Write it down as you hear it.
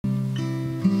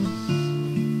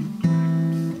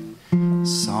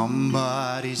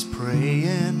Somebody's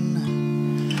praying,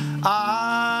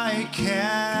 I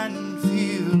can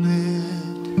feel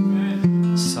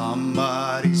it.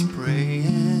 Somebody's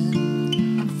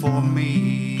praying for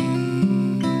me.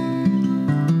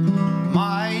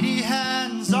 Mighty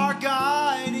hands are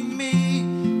guiding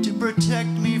me to protect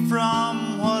me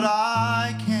from what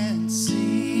I can't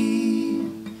see.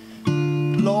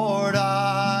 Lord,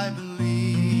 I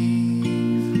believe.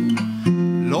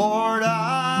 Lord,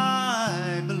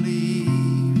 I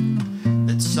believe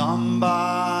that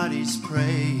somebody's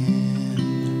praying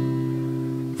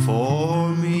for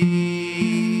me.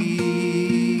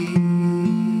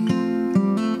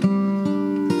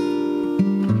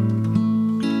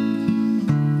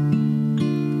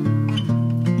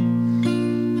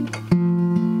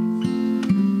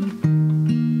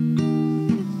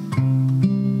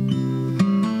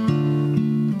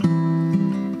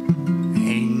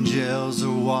 Angels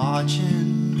are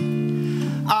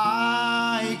watching,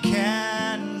 I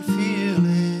can feel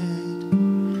it.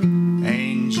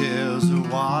 Angels are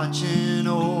watching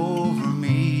over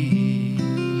me.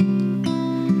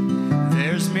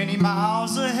 There's many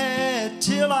miles ahead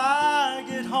till I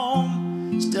get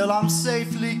home. Still I'm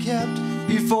safely kept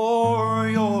before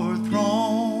your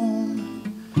throne.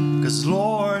 'Cause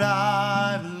Lord,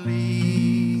 I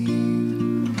believe.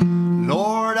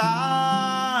 Lord,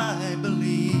 I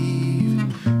believe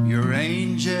your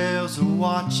angels are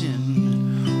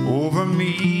watching over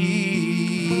me.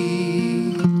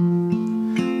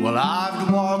 Well,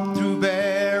 I've walked through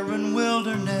barren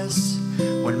wilderness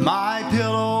when my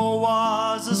pillow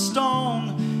was a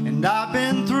stone, and I've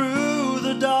been through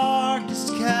the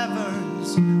darkest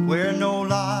caverns where no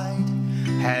light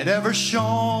had ever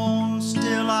shone.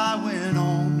 Still I went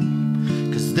on,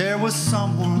 'cause there was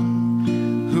someone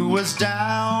who was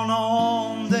down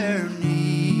on their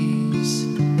knees.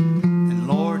 And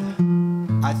Lord,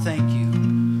 I thank you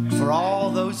for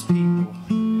all those people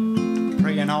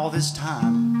praying all this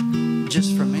time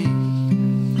just for me.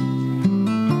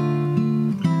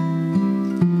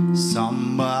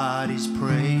 Somebody's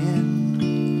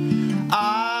praying,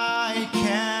 I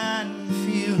can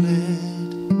feel it.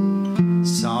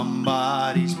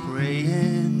 Somebody's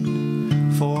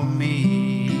praying for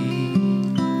me.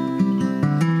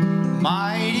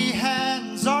 Mighty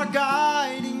hands are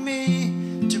guiding me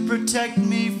to protect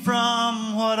me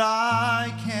from what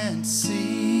I can't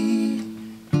see.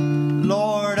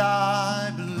 Lord,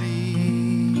 I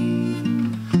believe.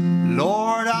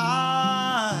 Lord,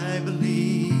 I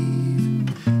believe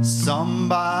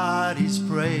somebody's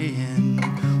praying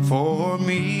for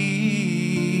me.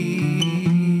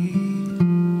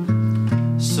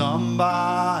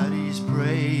 Somebody's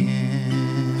praying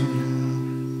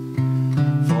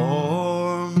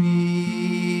for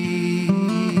me.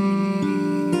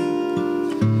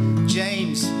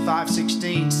 James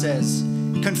 5:16 says,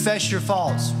 confess your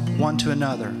faults one to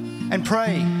another and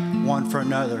pray one for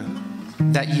another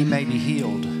that ye may be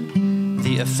healed.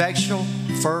 The effectual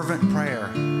fervent prayer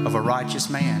of a righteous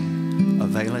man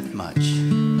availeth much.